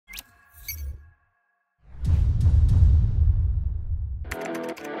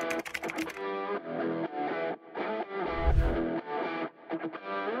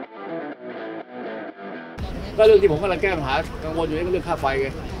ก็เรื่องที่ผมกำลังแก้ปัญหากังวลอยู่นี่ก็เรื่องค่าไฟไง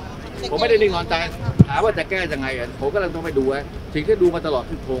ผมไม่ได้นิ่งนอนใจถามว่าจะแก้ยังไงผมก็ต้องไปดูสิ่งที่ดูมาตลอด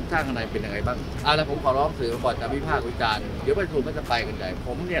คือโครงสร้างข้างในเป็นยังไงบ้างแล้วผมขอร้องสื่อก่อนจะวิพากษ์วิจารณ์เดี๋ยวประชาชนก็จะไปกันใหญ่ผ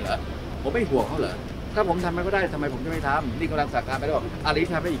มเนี่ยเหรอผมไม่ห่วงเขาเหรอถ้าผมทำไม่ได้ทำไมผมจะไม่ทำนี่กำลังสั่งการไปแล้วบอกอะไร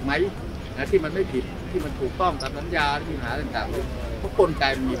ทำได้อีกไหมนะที่มันไม่ผิดที่มันถูกต้องตามสัญญาที่ปัญหาต่างๆเพราะกลไก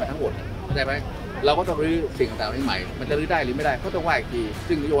มันมีมาทั้งหมดเข้าใจไหมเราก็ต้องรื้อสิ่งต่างๆนี้ใหม่มันจะรื้อได้หรือไม่ได้ก็ต้องว่าอีกที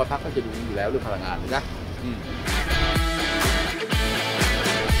ซึ่งนโยบายพรรคก็จะดูอยู่แล้วเรื่องพลังงานนะ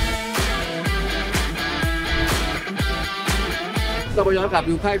เราไปย้อนกลับ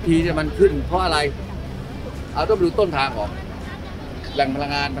ดูค่ายพีเนี่ยมันขึ้นเพราะอะไรเอาต้องดูต้นทางก่อนแหล่งพลั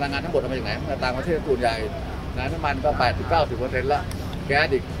งงานทั้งหมดมาจากไหนต่างประเทศส่วนใหญ่น้ำมันก็ 80-90% แล้วแก๊ส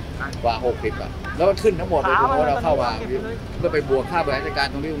อีกกว่า 60แล้วมันขึ้นทั้งหมดเลยเพราะเราเข้ามาก็ไปบวกค่าบริหารจัดการ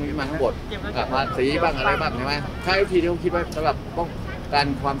ตรงนี้มาทั้งหมดภาษีบ้างอะไรบ้างใช่ไหมค่ายพีที่เขาคิดว่าสำหรับป้องกัน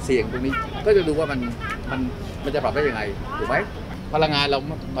ความเสี่ยงตรงนี้ก็จะดูว่ามันจะปรับได้ยังไงถูกไหมพลังงานเรา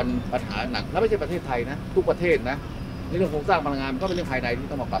มันปัญหาหนักแล้วไม่ใช่ประเทศไทยนะทุกประเทศนะในเรื่องโครงสร้างพลังงานมันก็เป็นเรื่องภายในที่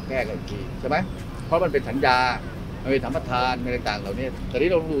ต้องมาปรับแก้กันอีกทีใช่ไหมเพราะมันเป็นสัญญามันเป็นสัมปทานอะไรต่างๆเหล่านี้แต่นี้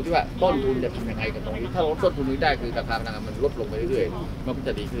เราดูที่ว่าต้นทุนจะทำยังไงกับตรงนี้ถ้าลดต้นทุนนี้ได้คือราคาพลังงานมันลดลงไปเรื่อยๆมันก็จ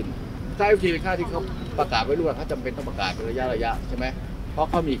ะดีขึ้นค่า FT เป็นค่าที่เขาประกาศไว้รู้ว่าเขาจำเป็นต้องประกาศเป็นระยะใช่ไหมเพราะ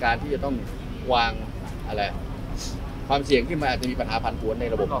เขามีการที่จะต้องวางอะไรความเสี่ยงที่มันอาจจะมีปัญหาผันผวนใน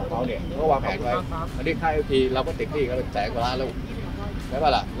ระบบของเขาเนี่ยเขาวางแผนไว้อันนี้ค่า FT เราก็ติดหนี้กันเป็นแสนกว่าล้านแล้วใช่ป่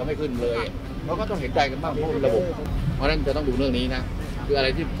ะล่ะเราไม่ขึ้นเลยเราก็ต้องเห็นใจกันบ้างเพราะระบบเพราะนั้นจะต้องดูเรื่องนี้นะคืออะไร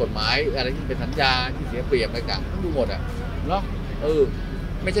ที่กฎหมายอะไรที่เป็นสัญญาที่เสียเปรียบอะไรต่างต้องดูหมดเนาะ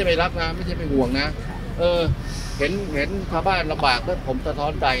ไม่ใช่ไม่รับนะไม่ใช่ไม่ห่วงนะเห็นชาวบ้านลำบากก็ผมสะท้อ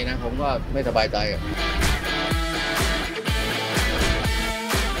นใจนะผมก็ไม่สบายใจ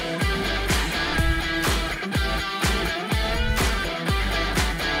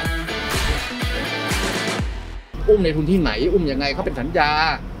อุ้มในทุนที่ไหนอุ้มยังไงเขาเป็นสัญญา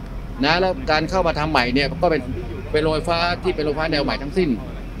นะแล้วการเข้ามาทำใหม่เนี่ยก็เป็นโรงไฟฟ้าที่เป็นโรงไฟฟ้าแนวใหม่ทั้งสิ้น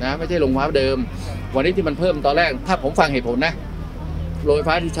นะไม่ใช่โรงไฟฟ้าเดิมวันนี้ที่มันเพิ่มตอนแรกถ้าผมฟังเหตุผลนะโรงไฟ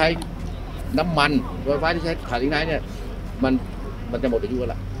ฟ้าที่ใช้น้ำมันโรงไฟฟ้าที่ใช้ถ่านลิกไนท์เนี่ยมันจะหมดอายุ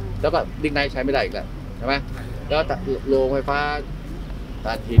แล้วแล้วก็ลิกไนท์ใช้ไม่ได้อีกแล้วใช่ไหมแล้วโรงไฟฟ้า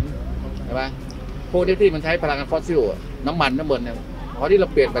ถ่านหินใช่ไหมพวกที่มันใช้พลังงานฟอสซิลน้ำมันเนี่ยพอที่เรา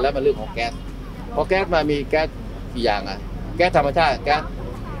เปลี่ยนไปแล้วมันเรื่องของแก๊สพอแก๊สมามีแก๊สกี่อย่างแก๊สธรรมชาติแก๊ส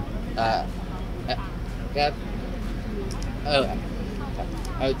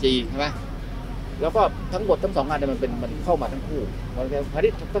LG ใช่ไหมแล้วก็ทั้งหมดทั้ง2งานเนี่ยมันเข้ามาทั้งคู่พาณิ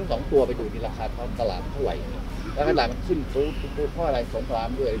ชย์ทั้ง2ตัวไปดูที่ราคาตลาดเท่าไหร่แล้วตลาดมันขึ้นตู้เพราะอะไรสงคราม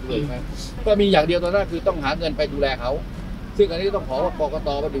ด้วยใช่ไหมก็มีอย่างเดียวตอนนั้นคือต้องหาเงินไปดูแลเขาซึ่งอันนี้ต้องขอกกต.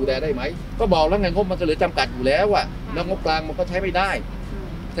มาดูแลได้ไหมก็บอกแล้วเงินงบมันก็เหลือจำกัดอยู่แล้วแล้วงบกลางมันก็ใช้ไม่ได้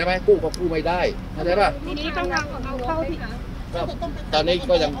ใช่ไหมกู้ก็กู้ไม่ได้เข้าใจป่ะทีนี้ต้องเอาเข้าที่ตอนนี้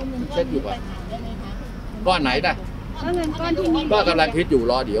ก็ยังเช็คอยู่ก้อนไหนนะเงินก้อนที่มีก็กำลังคิดอยู่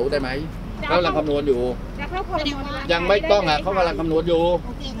รอเดี๋ยวได้ไหมเขากำลังคำนวณอยู่ยังไม่ต้องเขากำลังคำนวณอยู่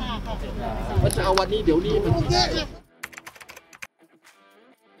มันจะเอาวันนี้เดี๋ยวนี้มัน